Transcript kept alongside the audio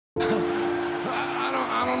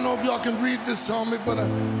I don't know if y'all can read this on me, but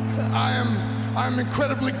I'm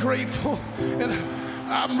incredibly grateful, and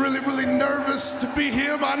I'm really nervous to be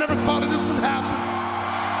here, but I never thought this would happen.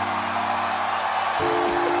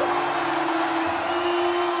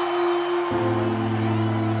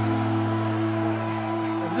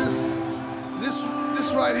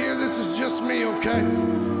 This right here, this is just me, okay?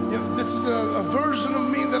 Yeah, this is a version of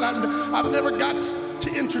me that I've never got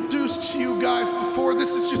to introduce to you guys before. This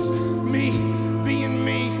is just me being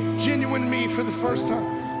me, genuine me for the first time.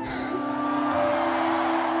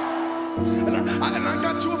 And I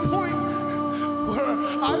got to a point where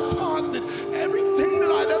I thought that everything that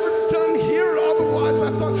I'd ever done here, otherwise, I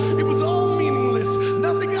thought it was all meaningless.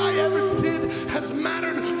 Nothing I ever did has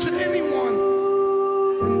mattered to anyone.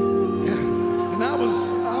 And I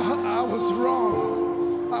was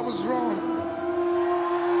wrong. I was wrong.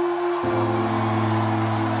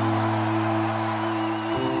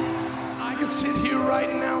 I can sit here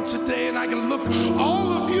right now today and I can look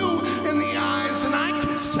all of you in the eyes and I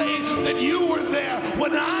can say that you were there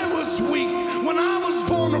when I was weak, when I was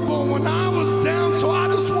vulnerable, when I was down. So I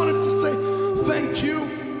just wanted to say thank you.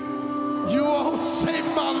 You all saved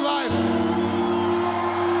my life.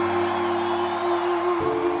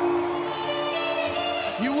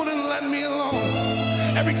 You wouldn't let me alone.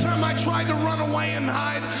 Every time I tried to run away and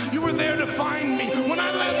hide, you were there to find me. When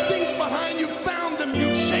I left